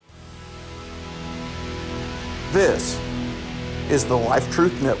This is the Life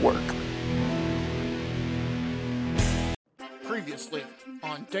Truth Network. Previously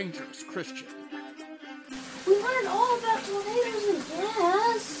on Dangerous Christian. We learned all about tornadoes and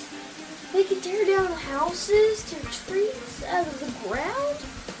gas. They can tear down houses, tear trees out of the ground.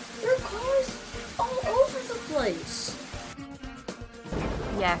 There are cars all over the place.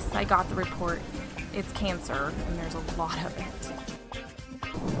 Yes, I got the report. It's cancer, and there's a lot of it.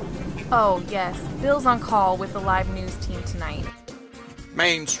 Oh, yes, Bill's on call with the live news team tonight.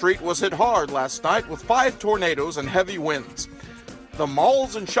 Main Street was hit hard last night with 5 tornadoes and heavy winds. The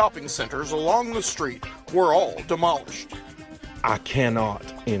malls and shopping centers along the street were all demolished. I cannot,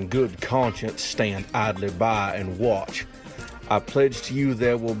 in good conscience, stand idly by and watch. I pledge to you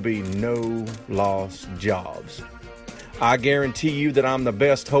there will be no lost jobs. I guarantee you that I'm the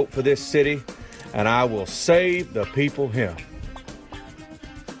best hope for this city, and I will save the people here.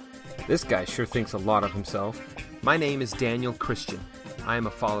 This guy sure thinks a lot of himself. My name is Daniel Christian. I am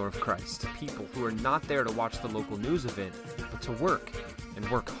a follower of Christ. People who are not there to watch the local news event, but to work, and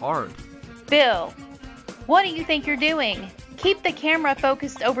work hard. Bill, what do you think you're doing? Keep the camera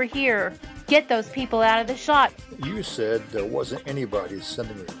focused over here. Get those people out of the shot. You said there wasn't anybody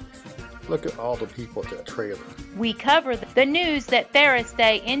sending relief. Look at all the people at that trailer. We cover the news that Ferris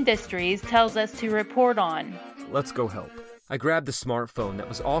Day Industries tells us to report on. Let's go help. I grabbed the smartphone that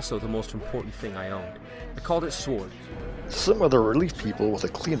was also the most important thing I owned. I called it Sword. Some of the relief people with a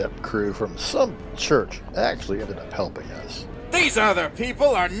cleanup crew from some church actually ended up helping us. These other people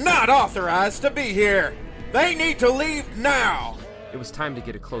are not authorized to be here. They need to leave now. It was time to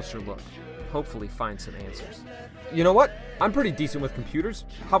get a closer look. Hopefully find some answers. You know what? I'm pretty decent with computers.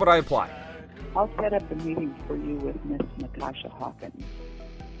 How about I apply? I'll set up a meeting for you with Miss Natasha Hawkins.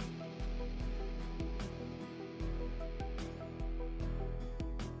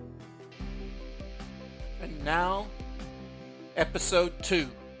 And now, episode 2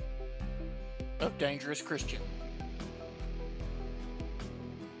 of Dangerous Christian.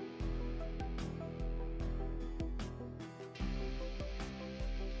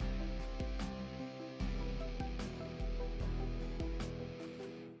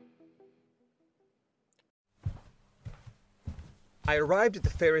 I arrived at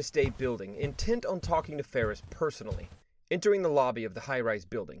the Ferris Day building, intent on talking to Ferris personally. Entering the lobby of the high-rise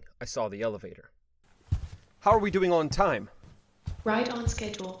building, I saw the elevator. How are we doing on time? Right on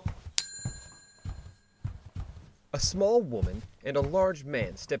schedule. A small woman and a large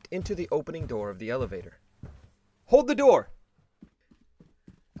man stepped into the opening door of the elevator. Hold the door!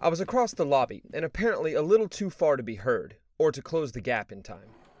 I was across the lobby, and apparently a little too far to be heard, or to close the gap in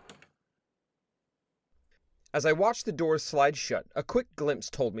time. As I watched the doors slide shut, a quick glimpse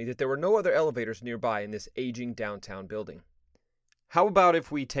told me that there were no other elevators nearby in this aging downtown building. How about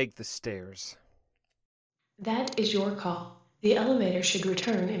if we take the stairs? That is your call. The elevator should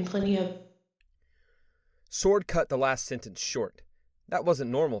return in plenty of... Sword cut the last sentence short. That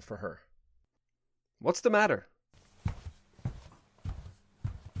wasn't normal for her. What's the matter?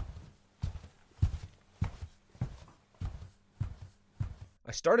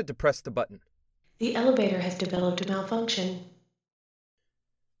 I started to press the button. The elevator has developed a malfunction.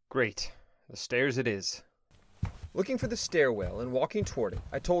 Great. The stairs it is. Looking for the stairwell and walking toward it,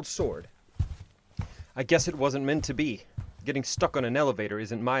 I told Sword, I guess it wasn't meant to be. Getting stuck on an elevator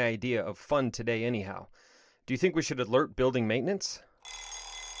isn't my idea of fun today anyhow. Do you think we should alert building maintenance?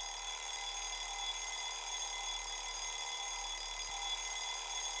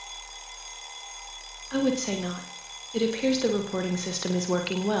 I would say not. It appears the reporting system is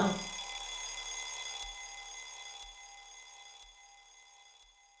working well.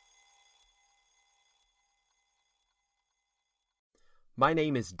 My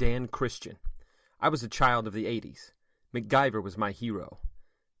name is Dan Christian. I was a child of the 80s. MacGyver was my hero.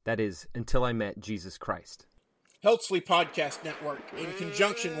 That is, until I met Jesus Christ. Heltsley Podcast Network, in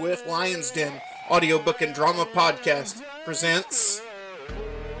conjunction with Lion's Den Audiobook and Drama Podcast, presents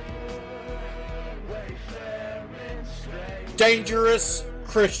Dangerous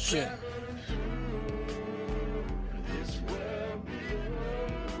Christian.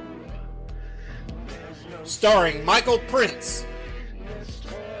 Starring Michael Prince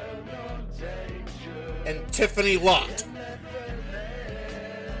and Tiffany Lott.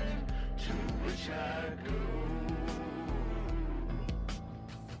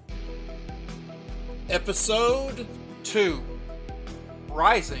 Episode 2,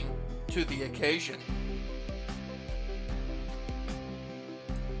 Rising to the Occasion.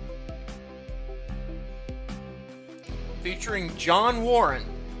 Featuring John Warren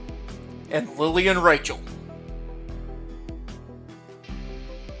and Lillian Rachel.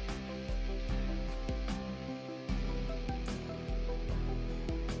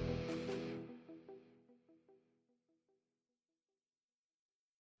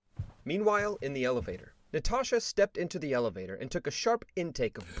 Meanwhile, in the elevator, Natasha stepped into the elevator and took a sharp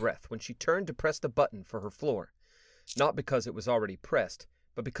intake of breath when she turned to press the button for her floor. Not because it was already pressed,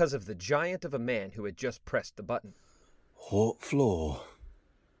 but because of the giant of a man who had just pressed the button. What floor?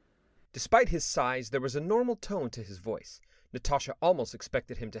 Despite his size, there was a normal tone to his voice. Natasha almost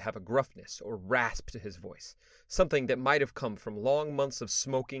expected him to have a gruffness or rasp to his voice, something that might have come from long months of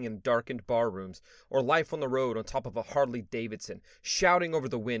smoking in darkened bar rooms, or life on the road on top of a Harley Davidson, shouting over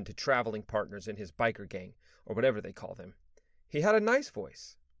the wind to traveling partners in his biker gang, or whatever they call them. He had a nice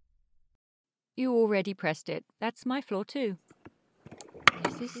voice. You already pressed it. That's my floor too.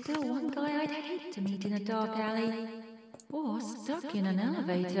 This is still one guy I'd hate to meet in a dark alley, or stuck in an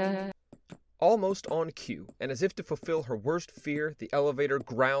elevator. Almost on cue, and as if to fulfill her worst fear, the elevator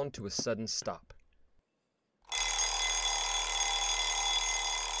ground to a sudden stop.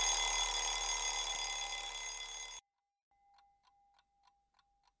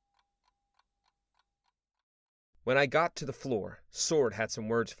 When I got to the floor, Sword had some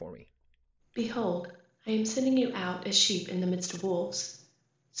words for me. Behold, I am sending you out as sheep in the midst of wolves.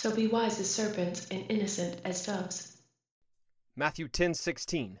 So be wise as serpents and innocent as doves. Matthew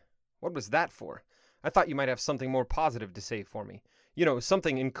 10:16. What was that for? I thought you might have something more positive to say for me. You know,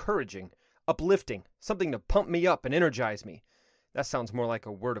 something encouraging, uplifting, something to pump me up and energize me. That sounds more like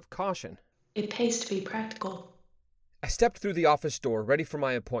a word of caution. It pays to be practical. I stepped through the office door ready for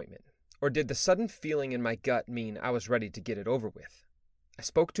my appointment. Or did the sudden feeling in my gut mean I was ready to get it over with? I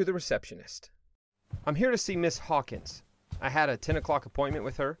spoke to the receptionist. I'm here to see Miss Hawkins. I had a 10 o'clock appointment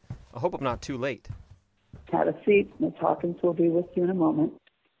with her. I hope I'm not too late. Have a seat. Miss Hawkins will be with you in a moment.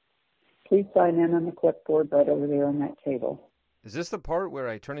 Please sign in on the clipboard right over there on that table. Is this the part where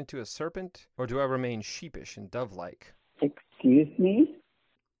I turn into a serpent, or do I remain sheepish and dove-like? Excuse me?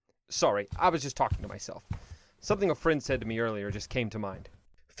 Sorry, I was just talking to myself. Something a friend said to me earlier just came to mind.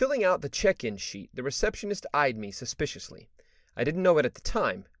 Filling out the check-in sheet, the receptionist eyed me suspiciously. I didn't know it at the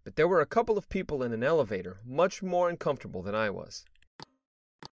time, but there were a couple of people in an elevator much more uncomfortable than I was.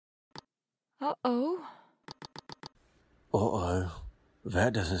 Uh-oh. Uh-oh.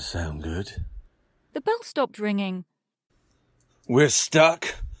 That doesn't sound good. The bell stopped ringing. We're stuck?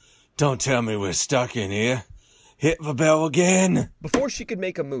 Don't tell me we're stuck in here. Hit the bell again. Before she could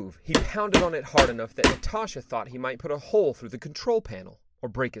make a move, he pounded on it hard enough that Natasha thought he might put a hole through the control panel or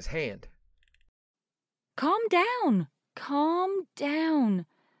break his hand. Calm down. Calm down.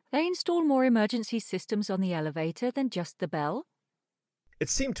 They install more emergency systems on the elevator than just the bell. It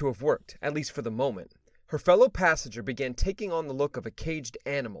seemed to have worked, at least for the moment. Her fellow passenger began taking on the look of a caged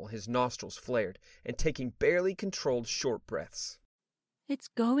animal, his nostrils flared, and taking barely controlled short breaths. It's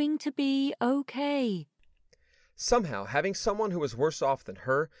going to be okay. Somehow, having someone who was worse off than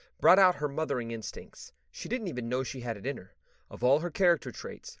her brought out her mothering instincts. She didn't even know she had it in her. Of all her character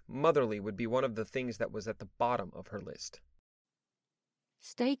traits, motherly would be one of the things that was at the bottom of her list.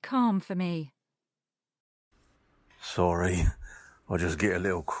 Stay calm for me. Sorry, I just get a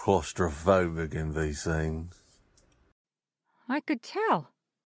little claustrophobic in these things. I could tell.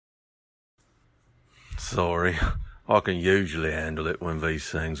 Sorry, I can usually handle it when these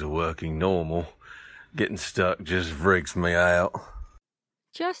things are working normal. Getting stuck just freaks me out.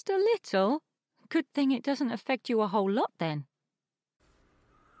 Just a little? Good thing it doesn't affect you a whole lot then.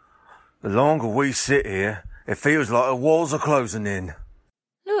 The longer we sit here, it feels like the walls are closing in.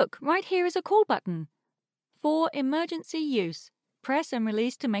 Look, right here is a call button. For emergency use, press and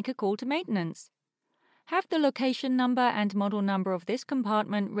release to make a call to maintenance. Have the location number and model number of this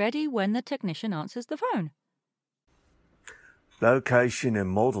compartment ready when the technician answers the phone. Location and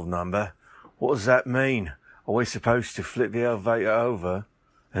model number? What does that mean? Are we supposed to flip the elevator over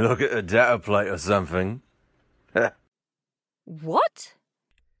and look at a data plate or something? What?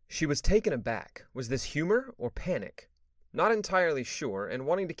 She was taken aback. Was this humor or panic? Not entirely sure, and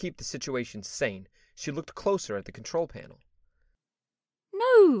wanting to keep the situation sane, she looked closer at the control panel.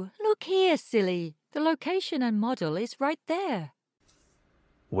 No, look here, silly. The location and model is right there.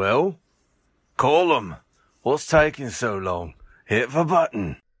 Well, call them. What's taking so long? Hit the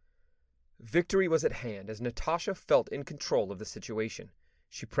button. Victory was at hand as Natasha felt in control of the situation.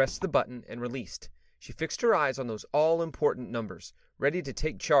 She pressed the button and released. She fixed her eyes on those all-important numbers, ready to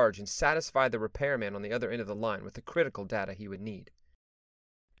take charge and satisfy the repairman on the other end of the line with the critical data he would need.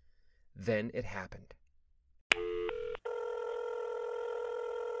 Then it happened.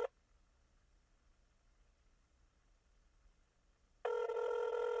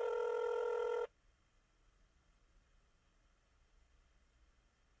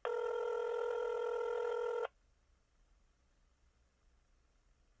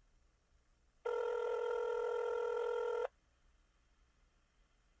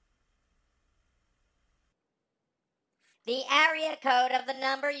 The area code of the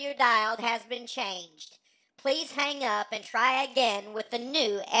number you dialed has been changed. Please hang up and try again with the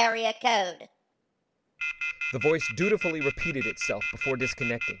new area code. The voice dutifully repeated itself before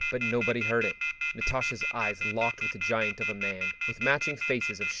disconnecting, but nobody heard it. Natasha's eyes locked with the giant of a man. With matching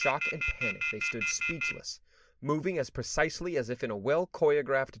faces of shock and panic, they stood speechless. Moving as precisely as if in a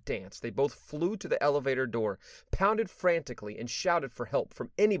well-choreographed dance, they both flew to the elevator door, pounded frantically, and shouted for help from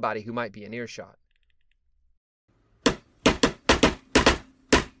anybody who might be in earshot.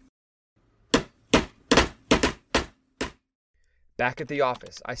 Back at the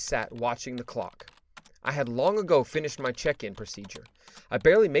office, I sat watching the clock. I had long ago finished my check-in procedure. I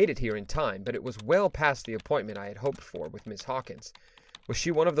barely made it here in time, but it was well past the appointment I had hoped for with Miss Hawkins. Was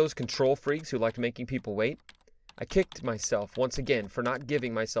she one of those control freaks who liked making people wait? I kicked myself once again for not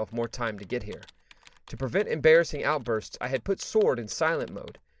giving myself more time to get here. To prevent embarrassing outbursts, I had put Sword in silent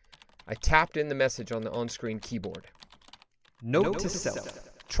mode. I tapped in the message on the on-screen keyboard. Note to self.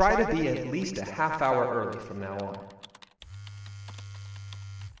 Try to be at least a half hour early from now on.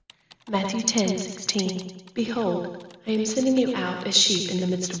 Matthew 10:16. Behold, I am sending you out as sheep in the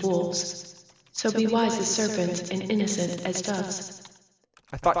midst of wolves. So be wise as serpents and innocent as doves.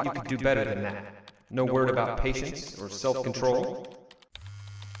 I thought you could do better than that. No word about patience or self-control?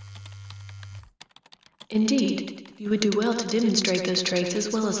 Indeed, you would do well to demonstrate those traits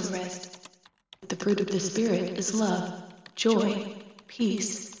as well as the rest. The fruit of the Spirit is love, joy,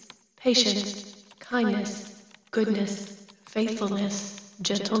 peace, patience, kindness, goodness, faithfulness,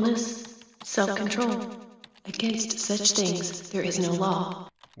 gentleness, self-control. Against such things there is no law.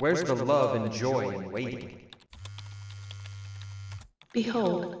 Where's the love and joy in waiting?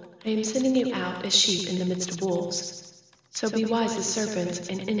 Behold, I am sending you out as sheep in the midst of wolves. So be wise as serpents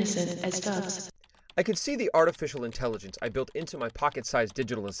and innocent as doves. I could see the artificial intelligence I built into my pocket-sized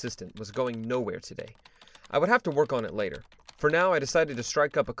digital assistant was going nowhere today. I would have to work on it later. For now, I decided to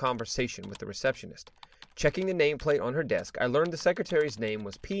strike up a conversation with the receptionist. Checking the nameplate on her desk, I learned the secretary's name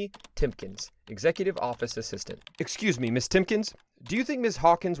was P. Timpkins, Executive Office Assistant. Excuse me, Miss Timpkins, do you think Miss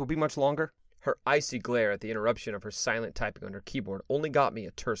Hawkins will be much longer? Her icy glare at the interruption of her silent typing on her keyboard only got me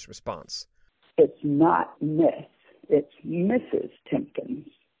a terse response. It's not Miss, it's Mrs. Timpkins.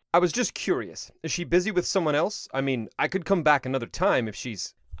 I was just curious. Is she busy with someone else? I mean, I could come back another time if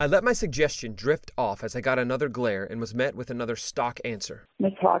she's... I let my suggestion drift off as I got another glare and was met with another stock answer.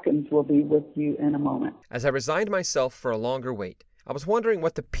 Miss Hawkins will be with you in a moment. As I resigned myself for a longer wait, I was wondering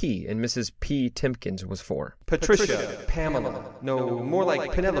what the P in Mrs. P. Timpkins was for. Patricia, Pamela, no, more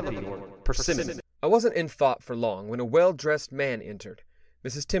like Penelope or Persimmon. I wasn't in thought for long when a well-dressed man entered.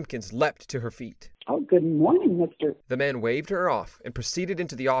 Mrs. Timpkins leapt to her feet. Oh, good morning, Mr. The man waved her off and proceeded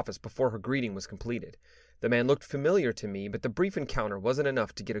into the office before her greeting was completed. The man looked familiar to me, but the brief encounter wasn't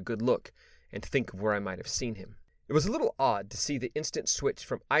enough to get a good look and think of where I might have seen him. It was a little odd to see the instant switch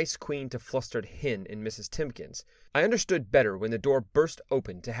from Ice Queen to flustered hen in Mrs. Timpkins. I understood better when the door burst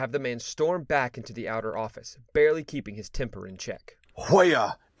open to have the man storm back into the outer office, barely keeping his temper in check.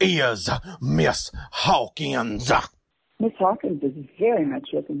 Where is Miss Hawkins? Miss Hawkins is very much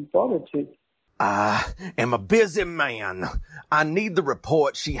looking forward to. I am a busy man. I need the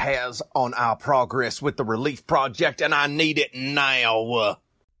report she has on our progress with the relief project, and I need it now.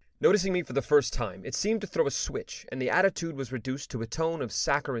 Noticing me for the first time, it seemed to throw a switch, and the attitude was reduced to a tone of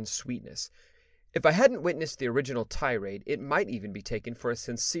saccharine sweetness. If I hadn't witnessed the original tirade, it might even be taken for a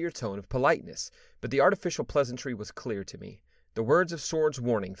sincere tone of politeness, but the artificial pleasantry was clear to me. The words of Sword's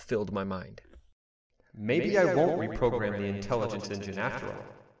warning filled my mind. Maybe I won't reprogram the intelligence engine after all.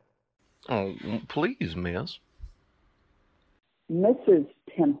 Oh, please, miss. Mrs.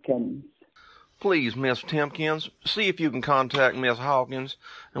 Timpkins. Please, Miss Timpkins, see if you can contact Miss Hawkins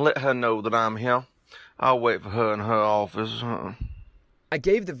and let her know that I'm here. I'll wait for her in her office. I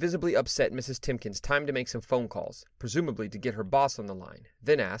gave the visibly upset Mrs. Timpkins time to make some phone calls, presumably to get her boss on the line,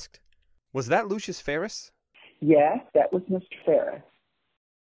 then asked, "Was that Lucius Ferris?" Yes, that was Mr. Ferris.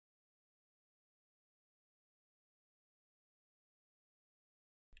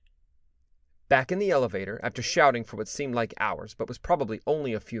 Back in the elevator, after shouting for what seemed like hours, but was probably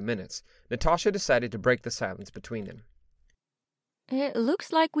only a few minutes, Natasha decided to break the silence between them. It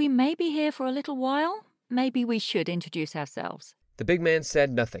looks like we may be here for a little while. Maybe we should introduce ourselves. The big man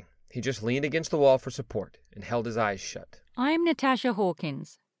said nothing. He just leaned against the wall for support and held his eyes shut. I'm Natasha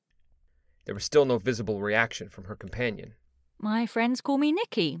Hawkins. There was still no visible reaction from her companion. My friends call me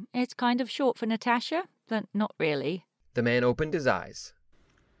Nikki. It's kind of short for Natasha, but not really. The man opened his eyes.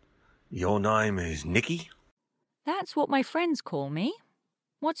 Your name is Nikki? That's what my friends call me.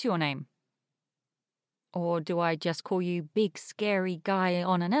 What's your name? Or do I just call you big scary guy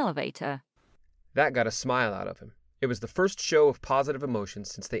on an elevator? That got a smile out of him. It was the first show of positive emotion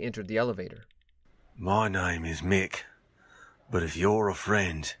since they entered the elevator. My name is Mick, but if you're a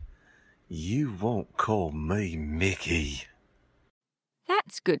friend, you won't call me Mickey.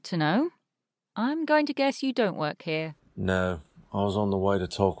 That's good to know. I'm going to guess you don't work here. No, I was on the way to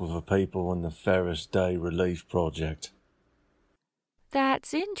talk with the people in the Ferris Day Relief Project.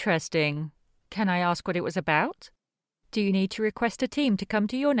 That's interesting. Can I ask what it was about? Do you need to request a team to come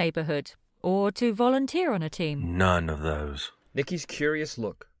to your neighborhood, or to volunteer on a team? None of those. Nicky's curious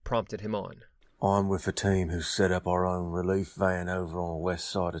look prompted him on. I'm with a team who set up our own relief van over on the west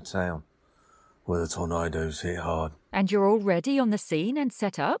side of town, where the tornadoes hit hard. And you're already on the scene and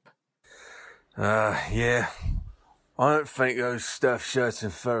set up? Yeah. I don't think those stuffed shirts in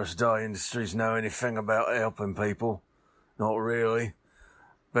Ferris Day Industries know anything about helping people. Not really.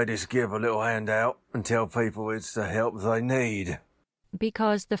 They just give a little handout and tell people it's the help they need.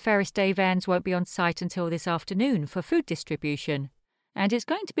 Because the Ferris Day vans won't be on site until this afternoon for food distribution. And it's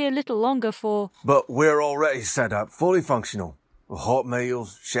going to be a little longer for... But we're already set up, fully functional. With hot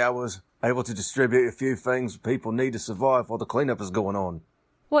meals, showers, able to distribute a few things people need to survive while the cleanup is going on.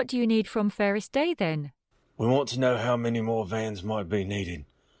 What do you need from Ferris Day then? We want to know how many more vans might be needed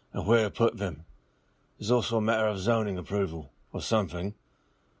and where to put them. There's also a matter of zoning approval or something.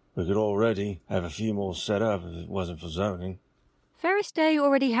 We could already have a few more set up if it wasn't for zoning. Ferris Day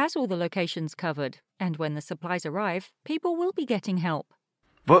already has all the locations covered, and when the supplies arrive, people will be getting help.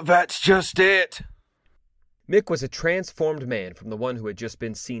 But that's just it! Mick was a transformed man from the one who had just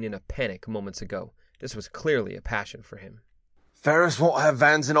been seen in a panic moments ago. This was clearly a passion for him. Ferris won't have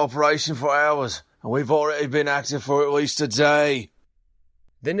vans in operation for hours, and we've already been active for at least a day.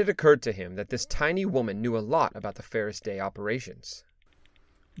 Then it occurred to him that this tiny woman knew a lot about the Ferris Day operations.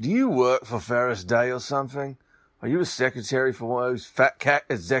 Do you work for Ferris Day or something? Are you a secretary for one of those fat cat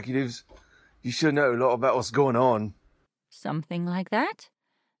executives? You should know a lot about what's going on. Something like that?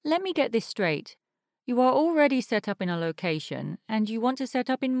 Let me get this straight. You are already set up in a location, and you want to set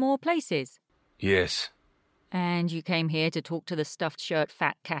up in more places? Yes. And you came here to talk to the stuffed shirt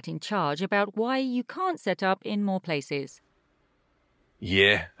fat cat in charge about why you can't set up in more places.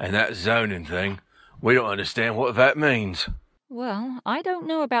 Yeah, and that zoning thing. We don't understand what that means. Well, I don't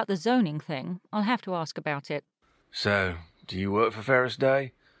know about the zoning thing. I'll have to ask about it. So, do you work for Ferris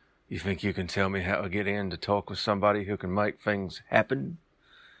Day? You think you can tell me how to get in to talk with somebody who can make things happen?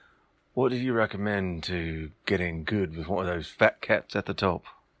 What do you recommend to getting good with one of those fat cats at the top?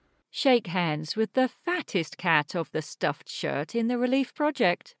 Shake hands with the fattest cat of the stuffed shirt in the relief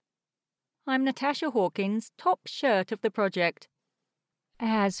project. I'm Natasha Hawkins, top shirt of the project.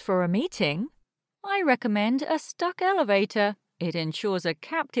 As for a meeting, I recommend a stuck elevator. It ensures a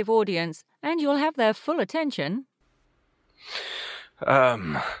captive audience, and you'll have their full attention.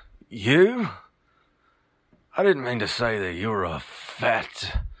 You? I didn't mean to say that you're a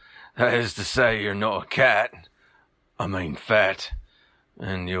fat. That is to say, you're not a cat. I mean fat.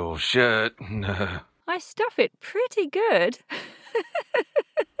 And your shirt... I stuff it pretty good.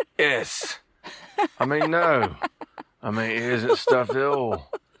 Yes. I mean, no. I mean, it isn't stuffed at all.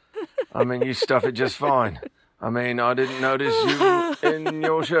 I mean, you stuff it just fine. I mean, I didn't notice you in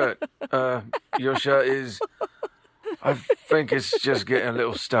your shirt. Your shirt is... I think it's just getting a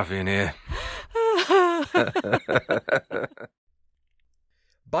little stuffy in here.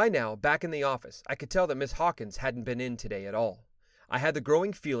 By now, back in the office, I could tell that Miss Hawkins hadn't been in today at all. I had the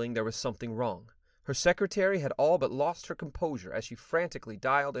growing feeling there was something wrong. Her secretary had all but lost her composure as she frantically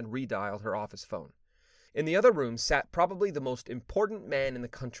dialed and redialed her office phone. In the other room sat probably the most important man in the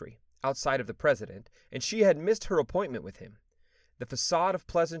country, outside of the president, and she had missed her appointment with him. The facade of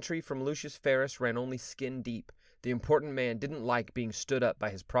pleasantry from Lucius Ferris ran only skin deep. The important man didn't like being stood up by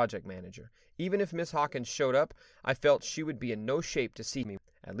his project manager. Even if Miss Hawkins showed up, I felt she would be in no shape to see me,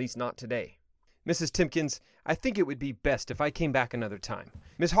 at least not today. Mrs. Timkins, I think it would be best if I came back another time.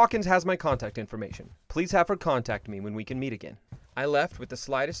 Miss Hawkins has my contact information. Please have her contact me when we can meet again. I left with the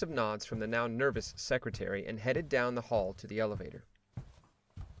slightest of nods from the now nervous secretary and headed down the hall to the elevator.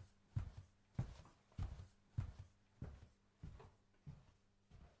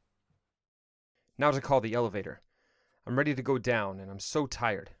 Now to call the elevator. I'm ready to go down, and I'm so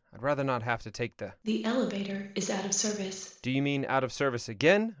tired. I'd rather not have to take the... The elevator is out of service. Do you mean out of service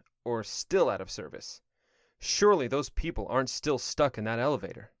again, or still out of service? Surely those people aren't still stuck in that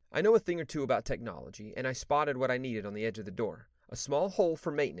elevator. I know a thing or two about technology, and I spotted what I needed on the edge of the door. A small hole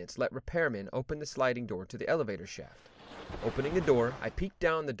for maintenance let repairmen open the sliding door to the elevator shaft. Opening the door, I peeked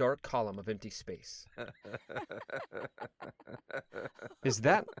down the dark column of empty space. Is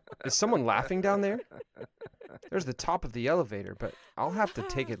someone laughing down there? There's the top of the elevator, but I'll have to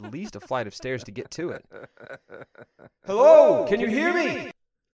take at least a flight of stairs to get to it. Hello? Can you hear me?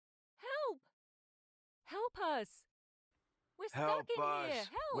 Help! Help us! We're stuck in here!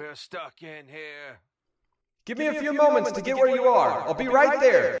 Help! We're stuck in here. Give me a few moments to get where you are. I'll be right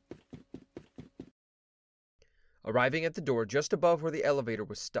there. Arriving at the door just above where the elevator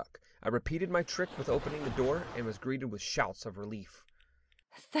was stuck, I repeated my trick with opening the door and was greeted with shouts of relief.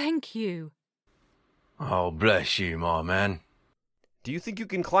 Thank you. Oh, bless you, my man. Do you think you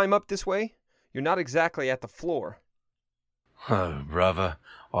can climb up this way? You're not exactly at the floor. Oh, brother,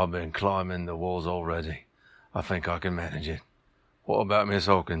 I've been climbing the walls already. I think I can manage it. What about Miss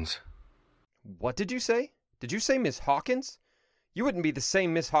Hawkins? What did you say? Did you say Miss Hawkins? You wouldn't be the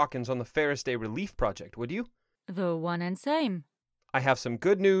same Miss Hawkins on the Ferris Day Relief Project, would you? The one and same. I have some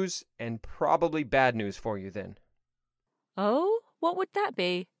good news and probably bad news for you then. Oh? What would that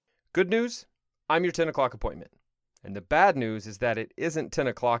be? Good news? I'm your 10 o'clock appointment. And the bad news is that it isn't 10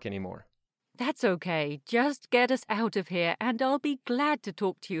 o'clock anymore. That's okay. Just get us out of here and I'll be glad to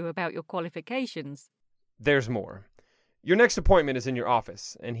talk to you about your qualifications. There's more. Your next appointment is in your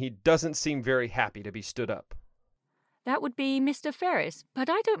office, and he doesn't seem very happy to be stood up. That would be Mr. Ferris, but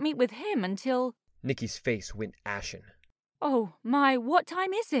I don't meet with him until... Nikki's face went ashen. Oh, my, what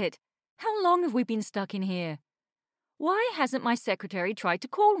time is it? How long have we been stuck in here? Why hasn't my secretary tried to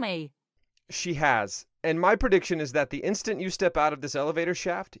call me? She has, and my prediction is that the instant you step out of this elevator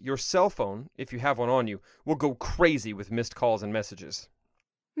shaft, your cell phone, if you have one on you, will go crazy with missed calls and messages.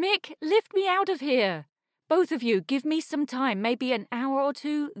 Mick, lift me out of here. Both of you, give me some time, maybe an hour or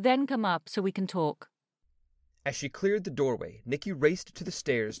two, then come up so we can talk. As she cleared the doorway, Nikki raced to the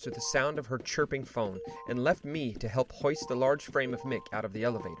stairs to the sound of her chirping phone and left me to help hoist the large frame of Mick out of the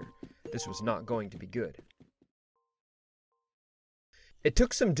elevator. This was not going to be good. It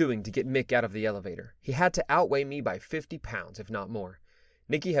took some doing to get Mick out of the elevator. He had to outweigh me by 50 pounds, if not more.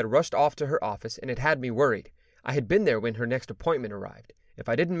 Nikki had rushed off to her office, and it had me worried. I had been there when her next appointment arrived. If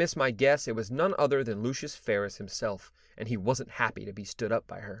I didn't miss my guess, it was none other than Lucius Ferris himself, and he wasn't happy to be stood up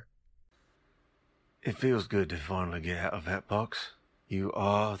by her. It feels good to finally get out of that box. You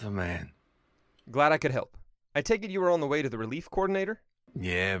are the man. Glad I could help. I take it you were on the way to the relief coordinator?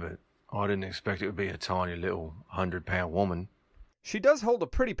 Yeah, but I didn't expect it would be a tiny little 100-pound woman. She does hold a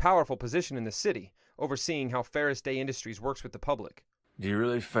pretty powerful position in the city, overseeing how Ferris Day Industries works with the public. Do you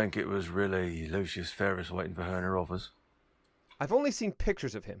really think it was really Lucius Ferris waiting for her in her office? I've only seen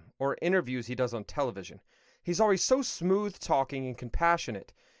pictures of him, or interviews he does on television. He's always so smooth-talking and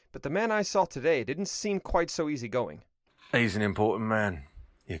compassionate, but the man I saw today didn't seem quite so easygoing. He's an important man.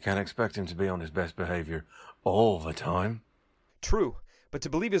 You can't expect him to be on his best behavior all the time. True, but to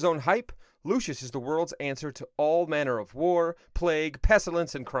believe his own hype, Lucius is the world's answer to all manner of war, plague,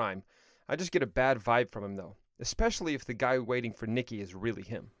 pestilence, and crime. I just get a bad vibe from him, though, especially if the guy waiting for Nikki is really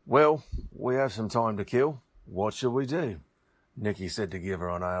him. Well, we have some time to kill. What shall we do? Nikki said to give her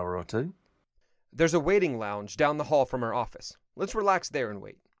an hour or two. There's a waiting lounge down the hall from her office. Let's relax there and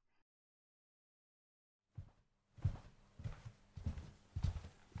wait.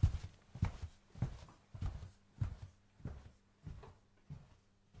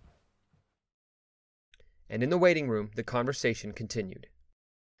 And in the waiting room, the conversation continued.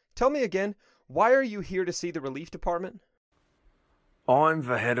 Tell me again, why are you here to see the relief department? I'm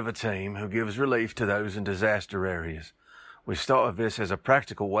the head of a team who gives relief to those in disaster areas. We started this as a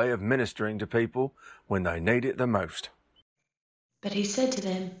practical way of ministering to people when they need it the most. But he said to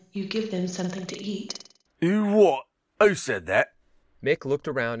them, you give them something to eat. You what? Who said that? Mick looked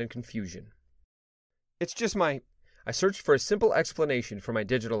around in confusion. It's just I searched for a simple explanation for my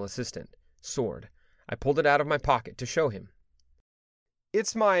digital assistant, Sword. I pulled it out of my pocket to show him.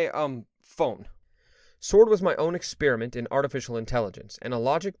 It's my, phone. Sword was my own experiment in artificial intelligence, and a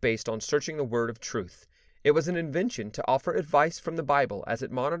logic based on searching the word of truth. It was an invention to offer advice from the Bible as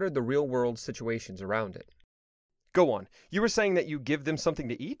it monitored the real-world situations around it. Go on. You were saying that you give them something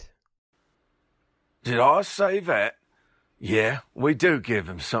to eat? Did I say that? Yeah, we do give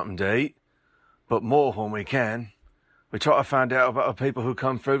them something to eat, but more when we can. We try to find out about the people who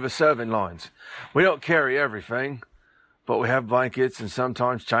come through the serving lines. We don't carry everything, but we have blankets and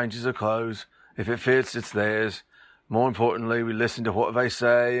sometimes changes of clothes. If it fits, it's theirs. More importantly, we listen to what they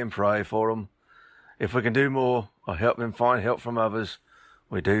say and pray for them. If we can do more or help them find help from others,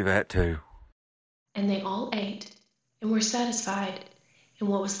 we do that too. And they all ate and were satisfied, and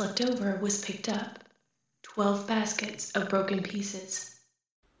what was left over was picked up. 12 baskets of broken pieces.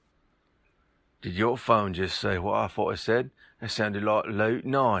 Did your phone just say what I thought it said? It sounded like Luke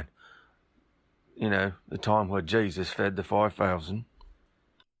 9. You know, the time where Jesus fed the 5,000.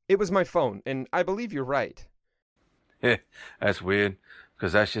 It was my phone, and I believe you're right. Yeah, that's weird,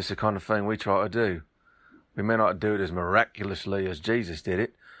 because that's just the kind of thing we try to do. We may not do it as miraculously as Jesus did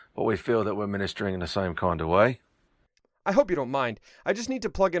it, but we feel that we're ministering in the same kind of way. I hope you don't mind. I just need to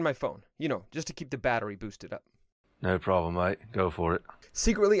plug in my phone, just to keep the battery boosted up. No problem, mate. Go for it.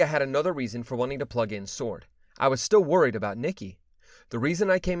 Secretly, I had another reason for wanting to plug in Sword. I was still worried about Nikki. The reason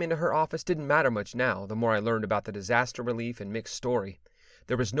I came into her office didn't matter much now, the more I learned about the disaster relief and Mick's story.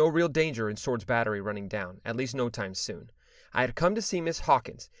 There was no real danger in Sword's battery running down, at least no time soon. I had come to see Miss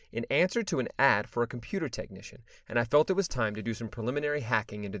Hawkins in answer to an ad for a computer technician, and I felt it was time to do some preliminary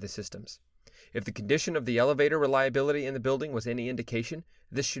hacking into the systems. If the condition of the elevator reliability in the building was any indication,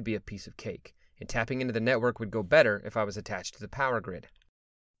 this should be a piece of cake, and tapping into the network would go better if I was attached to the power grid.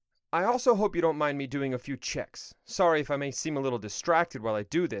 I also hope you don't mind me doing a few checks. Sorry if I may seem a little distracted while I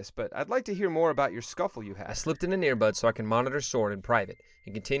do this, but I'd like to hear more about your scuffle you had. I slipped in an earbud so I can monitor Sword in private,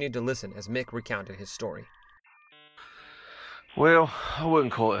 and continued to listen as Mick recounted his story. Well, I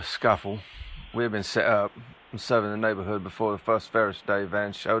wouldn't call it a scuffle. We had been set up and serving the neighborhood before the first Ferris Day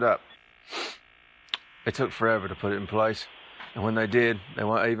van showed up. It took forever to put it in place, and when they did, they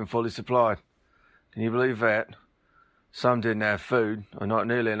weren't even fully supplied. Can you believe that? Some didn't have food, or not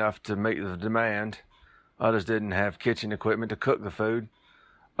nearly enough to meet the demand. Others didn't have kitchen equipment to cook the food.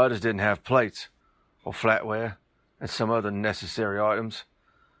 Others didn't have plates, or flatware, and some other necessary items.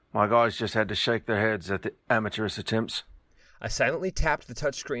 My guys just had to shake their heads at the amateurish attempts. I silently tapped the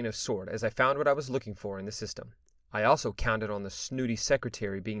touchscreen of Sword as I found what I was looking for in the system. I also counted on the snooty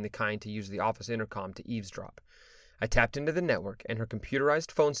secretary being the kind to use the office intercom to eavesdrop. I tapped into the network and her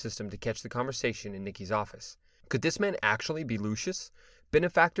computerized phone system to catch the conversation in Nikki's office. Could this man actually be Lucius?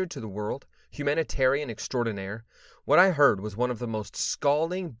 Benefactor to the world? Humanitarian extraordinaire? What I heard was one of the most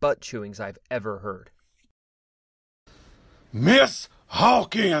scalding butt-chewings I've ever heard. Miss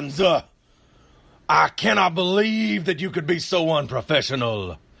Hawkins, I cannot believe that you could be so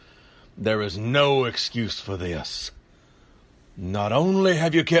unprofessional. There is no excuse for this. Not only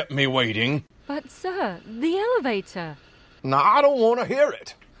have you kept me waiting... But, sir, the elevator... Now, I don't want to hear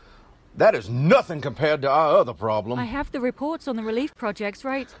it. That is nothing compared to our other problem. I have the reports on the relief projects,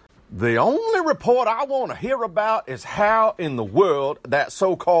 right? The only report I want to hear about is how in the world that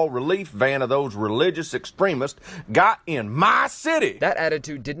so-called relief van of those religious extremists got in my city. That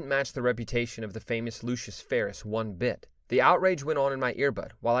attitude didn't match the reputation of the famous Lucius Ferris one bit. The outrage went on in my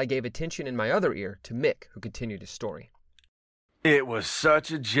earbud, while I gave attention in my other ear to Mick, who continued his story. It was such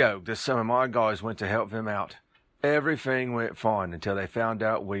a joke that some of my guys went to help him out. Everything went fine until they found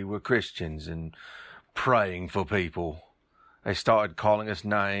out we were Christians and praying for people. They started calling us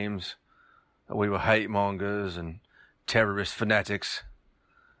names. We were hate mongers and terrorist fanatics.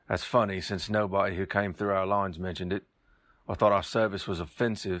 That's funny, since nobody who came through our lines mentioned it. I thought our service was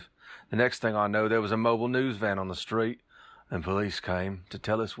offensive. The next thing I know, there was a mobile news van on the street, and police came to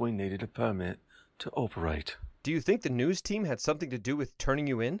tell us we needed a permit to operate. Do you think the news team had something to do with turning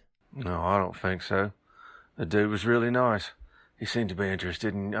you in? No, I don't think so. The dude was really nice. He seemed to be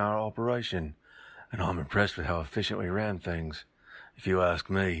interested in our operation, and I'm impressed with how efficient we ran things. If you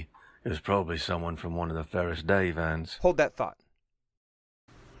ask me, it was probably someone from one of the Ferris Day vans. Hold that thought.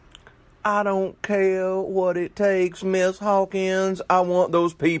 I don't care what it takes, Miss Hawkins. I want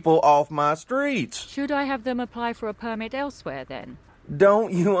those people off my streets. Should I have them apply for a permit elsewhere, then?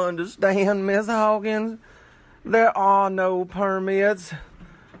 Don't you understand, Miss Hawkins? There are no permits.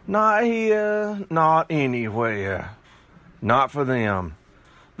 Not here, not anywhere. Not for them.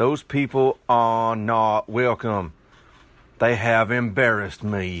 Those people are not welcome. They have embarrassed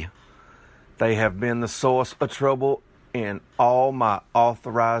me. They have been the source of trouble in all my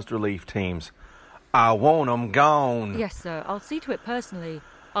authorized relief teams. I want them gone. Yes, sir. I'll see to it personally.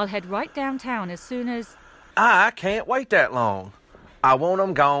 I'll head right downtown as soon as... I can't wait that long. I want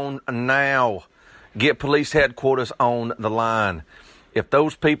them gone now. Get police headquarters on the line. If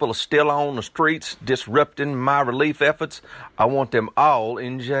those people are still on the streets disrupting my relief efforts, I want them all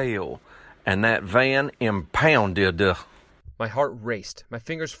in jail. And that van impounded. My heart raced. My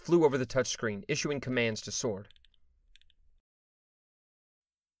fingers flew over the touchscreen, issuing commands to Sword.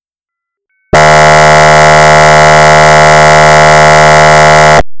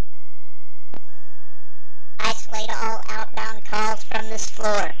 Isolate all outbound calls from this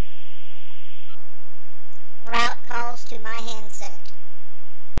floor. Route calls to my handset.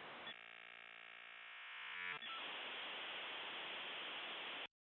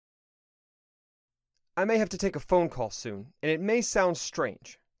 I may have to take a phone call soon, and it may sound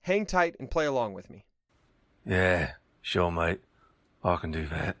strange. Hang tight and play along with me. Yeah, sure, mate. I can do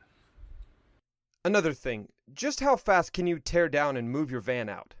that. Another thing, just how fast can you tear down and move your van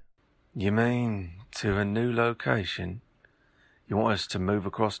out? You mean to a new location? You want us to move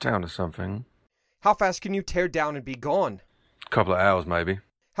across town or something? How fast can you tear down and be gone? A couple of hours, maybe.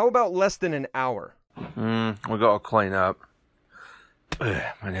 How about less than an hour? We gotta clean up.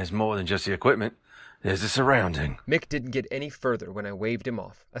 And there's more than just the equipment. There's the surrounding. Mick didn't get any further when I waved him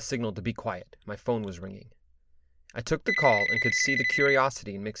off, a signal to be quiet. My phone was ringing. I took the call and could see the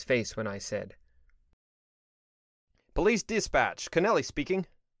curiosity in Mick's face when I said, Police Dispatch, Kennelly speaking.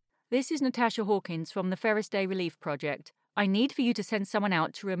 This is Natasha Hawkins from the Ferris Day Relief Project. I need for you to send someone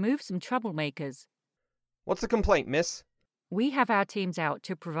out to remove some troublemakers. What's the complaint, miss? We have our teams out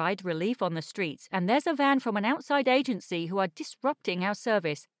to provide relief on the streets, and there's a van from an outside agency who are disrupting our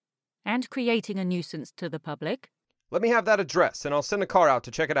service and creating a nuisance to the public. Let me have that address, and I'll send a car out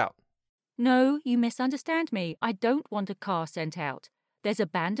to check it out. No, you misunderstand me. I don't want a car sent out. There's a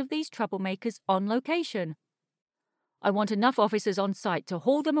band of these troublemakers on location. I want enough officers on site to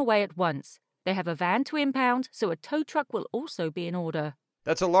haul them away at once. They have a van to impound, so a tow truck will also be in order.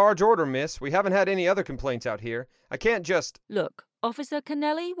 That's a large order, miss. We haven't had any other complaints out here. I can't just... Look, Officer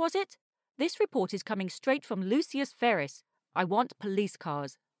Kennelly, was it? This report is coming straight from Lucius Ferris. I want police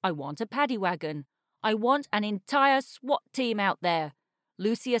cars. I want a paddy wagon. I want an entire SWAT team out there.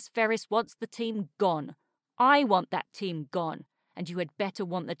 Lucius Ferris wants the team gone. I want that team gone. And you had better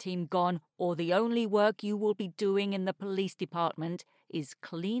want the team gone, or the only work you will be doing in the police department is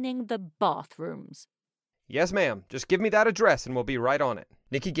cleaning the bathrooms. Yes, ma'am. Just give me that address and we'll be right on it.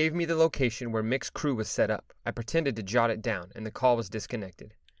 Nikki gave me the location where Mick's crew was set up. I pretended to jot it down, and the call was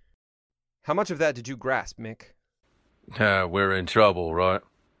disconnected. How much of that did you grasp, Mick? We're in trouble, right?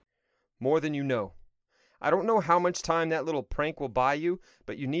 More than you know. I don't know how much time that little prank will buy you,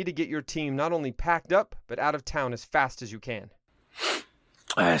 but you need to get your team not only packed up, but out of town as fast as you can.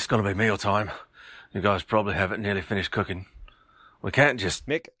 It's gonna be mealtime. You guys probably haven't nearly finished cooking. We can't just...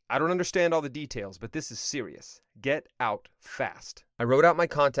 Mick, I don't understand all the details, but this is serious. Get out fast. I wrote out my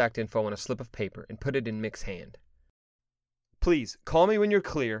contact info on a slip of paper and put it in Mick's hand. Please, call me when you're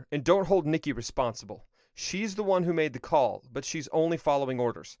clear, and don't hold Nikki responsible. She's the one who made the call, but she's only following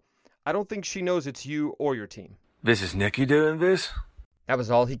orders. I don't think she knows it's you or your team. This is Nikki doing this? That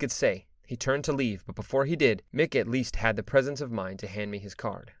was all he could say. He turned to leave, but before he did, Mick at least had the presence of mind to hand me his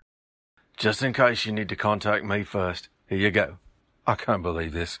card. Just in case you need to contact me first, here you go. I can't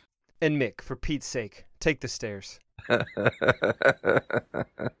believe this. And Mick, for Pete's sake, take the stairs.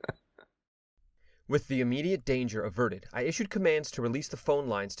 With the immediate danger averted, I issued commands to release the phone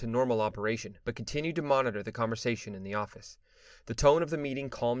lines to normal operation, but continued to monitor the conversation in the office. The tone of the meeting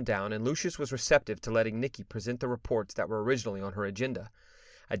calmed down, and Lucius was receptive to letting Nikki present the reports that were originally on her agenda.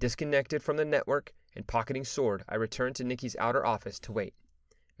 I disconnected from the network, and pocketing Sword, I returned to Nikki's outer office to wait.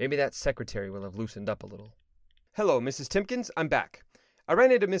 Maybe that secretary will have loosened up a little. Hello, Mrs. Timpkins, I'm back. I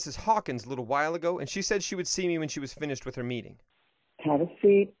ran into Mrs. Hawkins a little while ago, and she said she would see me when she was finished with her meeting. Have a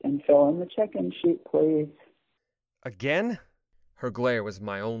seat and fill in the check-in sheet, please. Again? Her glare was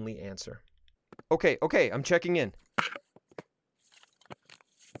my only answer. Okay, I'm checking in.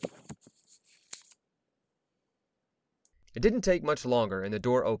 It didn't take much longer, and the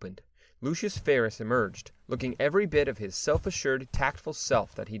door opened. Lucius Ferris emerged, looking every bit of his self-assured, tactful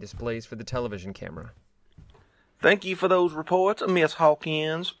self that he displays for the television camera. Thank you for those reports, Miss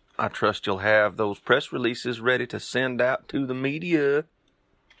Hawkins. I trust you'll have those press releases ready to send out to the media.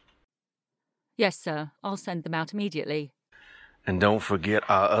 Yes, sir. I'll send them out immediately. And don't forget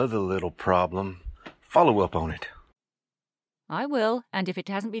our other little problem. Follow up on it. I will, and if it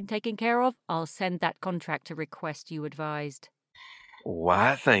hasn't been taken care of, I'll send that contractor request you advised.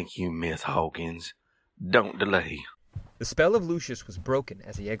 Why, thank you, Miss Hawkins. Don't delay. The spell of Lucius was broken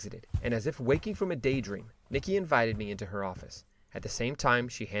as he exited, and as if waking from a daydream, Nikki invited me into her office. At the same time,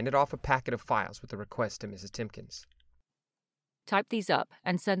 she handed off a packet of files with a request to Mrs. Timpkins. Type these up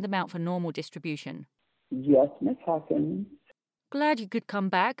and send them out for normal distribution. Yes, Miss Hawkins. Glad you could come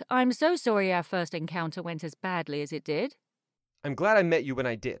back. I'm so sorry our first encounter went as badly as it did. I'm glad I met you when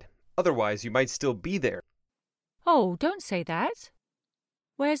I did. Otherwise, you might still be there. Oh, don't say that.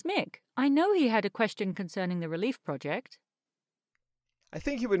 Where's Mick? I know he had a question concerning the relief project. I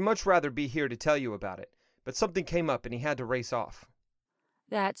think he would much rather be here to tell you about it, but something came up and he had to race off.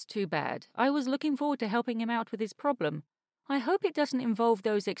 That's too bad. I was looking forward to helping him out with his problem. I hope it doesn't involve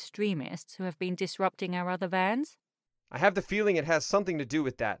those extremists who have been disrupting our other vans. I have the feeling it has something to do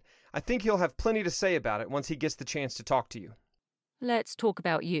with that. I think he'll have plenty to say about it once he gets the chance to talk to you. Let's talk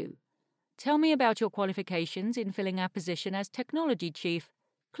about you. Tell me about your qualifications in filling our position as technology chief.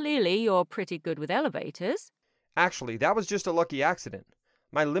 Clearly, you're pretty good with elevators. Actually, that was just a lucky accident.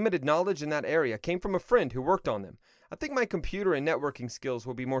 My limited knowledge in that area came from a friend who worked on them. I think my computer and networking skills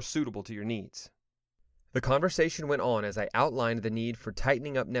will be more suitable to your needs. The conversation went on as I outlined the need for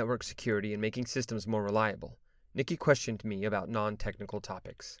tightening up network security and making systems more reliable. Nikki questioned me about non-technical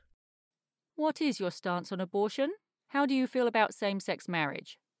topics. What is your stance on abortion? How do you feel about same-sex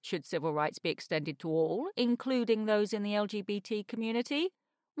marriage? Should civil rights be extended to all, including those in the LGBT community?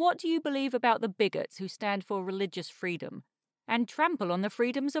 What do you believe about the bigots who stand for religious freedom and trample on the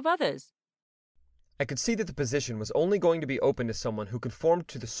freedoms of others? I could see that the position was only going to be open to someone who conformed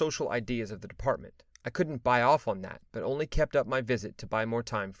to the social ideas of the department. I couldn't buy off on that, but only kept up my visit to buy more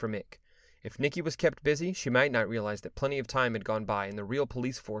time for Mick. If Nikki was kept busy, she might not realize that plenty of time had gone by and the real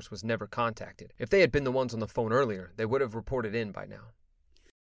police force was never contacted. If they had been the ones on the phone earlier, they would have reported in by now.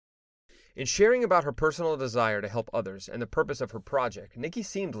 In sharing about her personal desire to help others and the purpose of her project, Nikki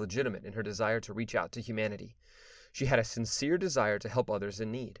seemed legitimate in her desire to reach out to humanity. She had a sincere desire to help others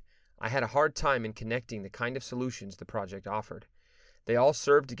in need. I had a hard time in connecting the kind of solutions the project offered. They all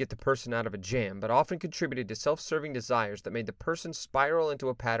served to get the person out of a jam, but often contributed to self-serving desires that made the person spiral into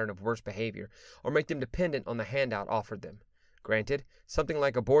a pattern of worse behavior or make them dependent on the handout offered them. Granted, something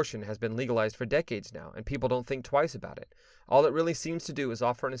like abortion has been legalized for decades now, and people don't think twice about it. All it really seems to do is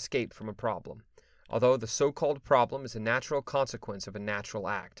offer an escape from a problem, although the so-called problem is a natural consequence of a natural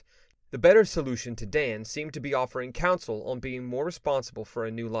act. The better solution to Dan seemed to be offering counsel on being more responsible for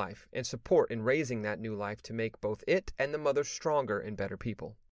a new life, and support in raising that new life to make both it and the mother stronger and better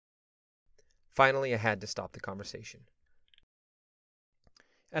people. Finally, I had to stop the conversation.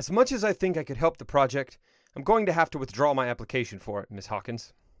 As much as I think I could help the project, I'm going to have to withdraw my application for it, Miss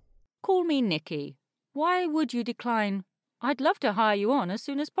Hawkins. Call me Nikki. Why would you decline? I'd love to hire you on as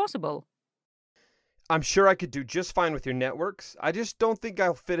soon as possible. I'm sure I could do just fine with your networks. I just don't think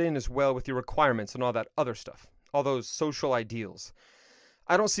I'll fit in as well with your requirements and all that other stuff. All those social ideals.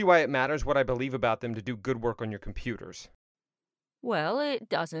 I don't see why it matters what I believe about them to do good work on your computers. Well, it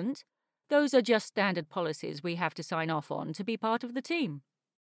doesn't. Those are just standard policies we have to sign off on to be part of the team.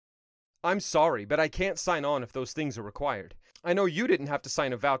 I'm sorry, but I can't sign on if those things are required. I know you didn't have to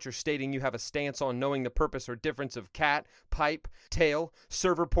sign a voucher stating you have a stance on knowing the purpose or difference of cat, pipe, tail,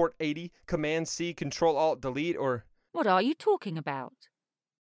 server port 80, command C, control alt delete, or... What are you talking about?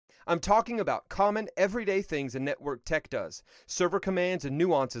 I'm talking about common, everyday things a network tech does, server commands and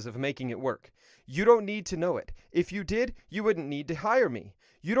nuances of making it work. You don't need to know it. If you did, you wouldn't need to hire me.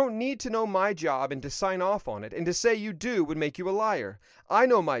 You don't need to know my job and to sign off on it, and to say you do would make you a liar. I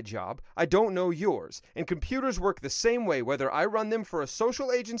know my job, I don't know yours, and computers work the same way whether I run them for a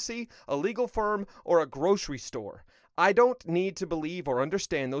social agency, a legal firm, or a grocery store. I don't need to believe or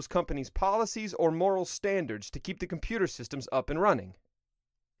understand those companies' policies or moral standards to keep the computer systems up and running.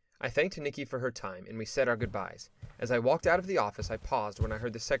 I thanked Nikki for her time, and we said our goodbyes. As I walked out of the office, I paused when I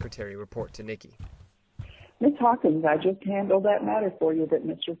heard the secretary report to Nikki. Miss Hawkins, I just handled that matter for you that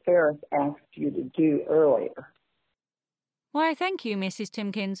Mr. Ferris asked you to do earlier. Why, thank you, Mrs.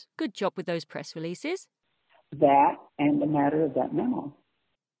 Timkins. Good job with those press releases. That and the matter of that memo.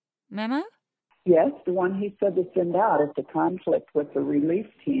 Memo? Yes, the one he said to send out if the conflict with the relief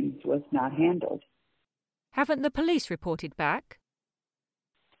teams was not handled. Haven't the police reported back?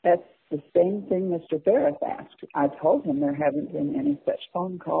 That's the same thing Mr. Ferris asked. I told him there haven't been any such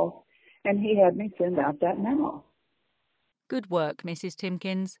phone calls, and he had me send out that memo. Good work, Mrs.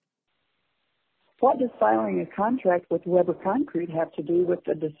 Timkins. What does filing a contract with Weber Concrete have to do with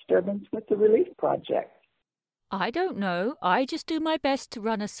the disturbance with the relief project? I don't know. I just do my best to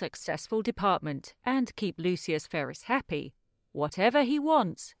run a successful department and keep Lucius Ferris happy. Whatever he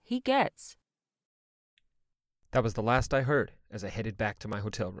wants, he gets. That was the last I heard as I headed back to my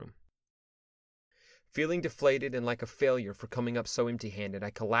hotel room. Feeling deflated and like a failure for coming up so empty-handed,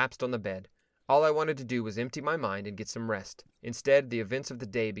 I collapsed on the bed. All I wanted to do was empty my mind and get some rest. Instead, the events of the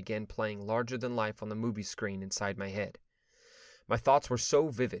day began playing larger than life on the movie screen inside my head. My thoughts were so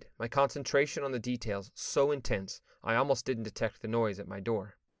vivid, my concentration on the details so intense, I almost didn't detect the noise at my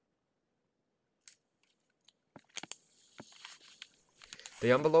door.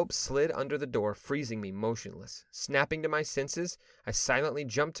 The envelope slid under the door, freezing me motionless. Snapping to my senses, I silently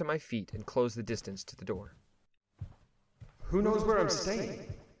jumped to my feet and closed the distance to the door. Who knows where I'm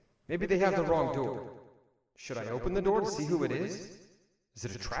staying? Maybe they have the wrong door. Should I open the door to see who it is? Is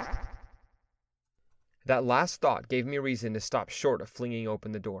it a trap? That last thought gave me reason to stop short of flinging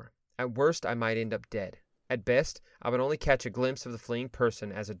open the door. At worst, I might end up dead. At best, I would only catch a glimpse of the fleeing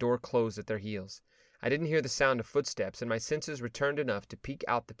person as a door closed at their heels. I didn't hear the sound of footsteps, and my senses returned enough to peek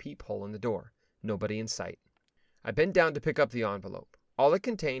out the peephole in the door. Nobody in sight. I bent down to pick up the envelope. All it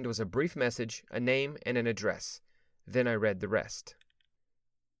contained was a brief message, a name, and an address. Then I read the rest.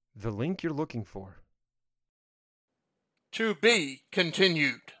 The link you're looking for. To be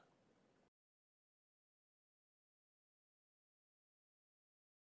continued.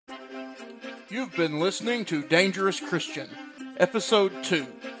 You've been listening to Dangerous Christian, Episode 2.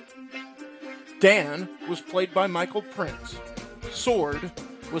 Dan was played by Michael Prince. Sword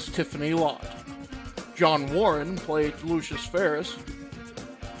was Tiffany Lott. John Warren played Lucius Ferris.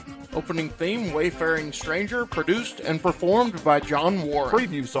 Opening theme, Wayfaring Stranger, produced and performed by John Warren.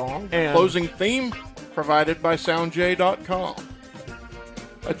 Preview song and Closing theme, provided by SoundJ.com.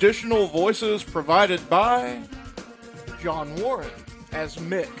 Additional voices provided by John Warren as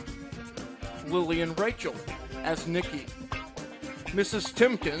Mick, Lillian Rachel as Nikki. Mrs.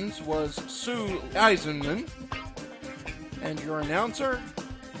 Timkins was Sue Eisenman, and your announcer,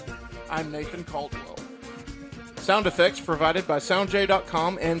 I'm Nathan Caldwell. Sound effects provided by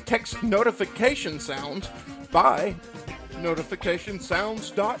SoundJ.com and text notification sounds by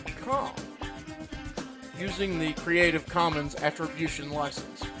notificationsounds.com using the Creative Commons Attribution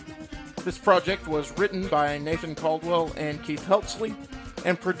License. This project was written by Nathan Caldwell and Keith Heltsley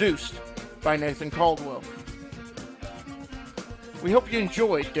and produced by Nathan Caldwell. We hope you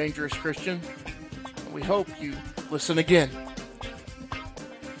enjoyed Dangerous Christian, and we hope you listen again.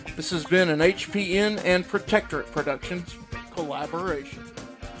 This has been an HPN and Protectorate Productions collaboration.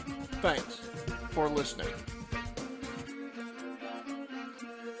 Thanks for listening.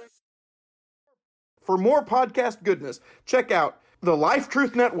 For more podcast goodness, check out the Life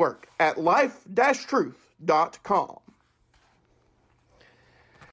Truth Network at life-truth.com.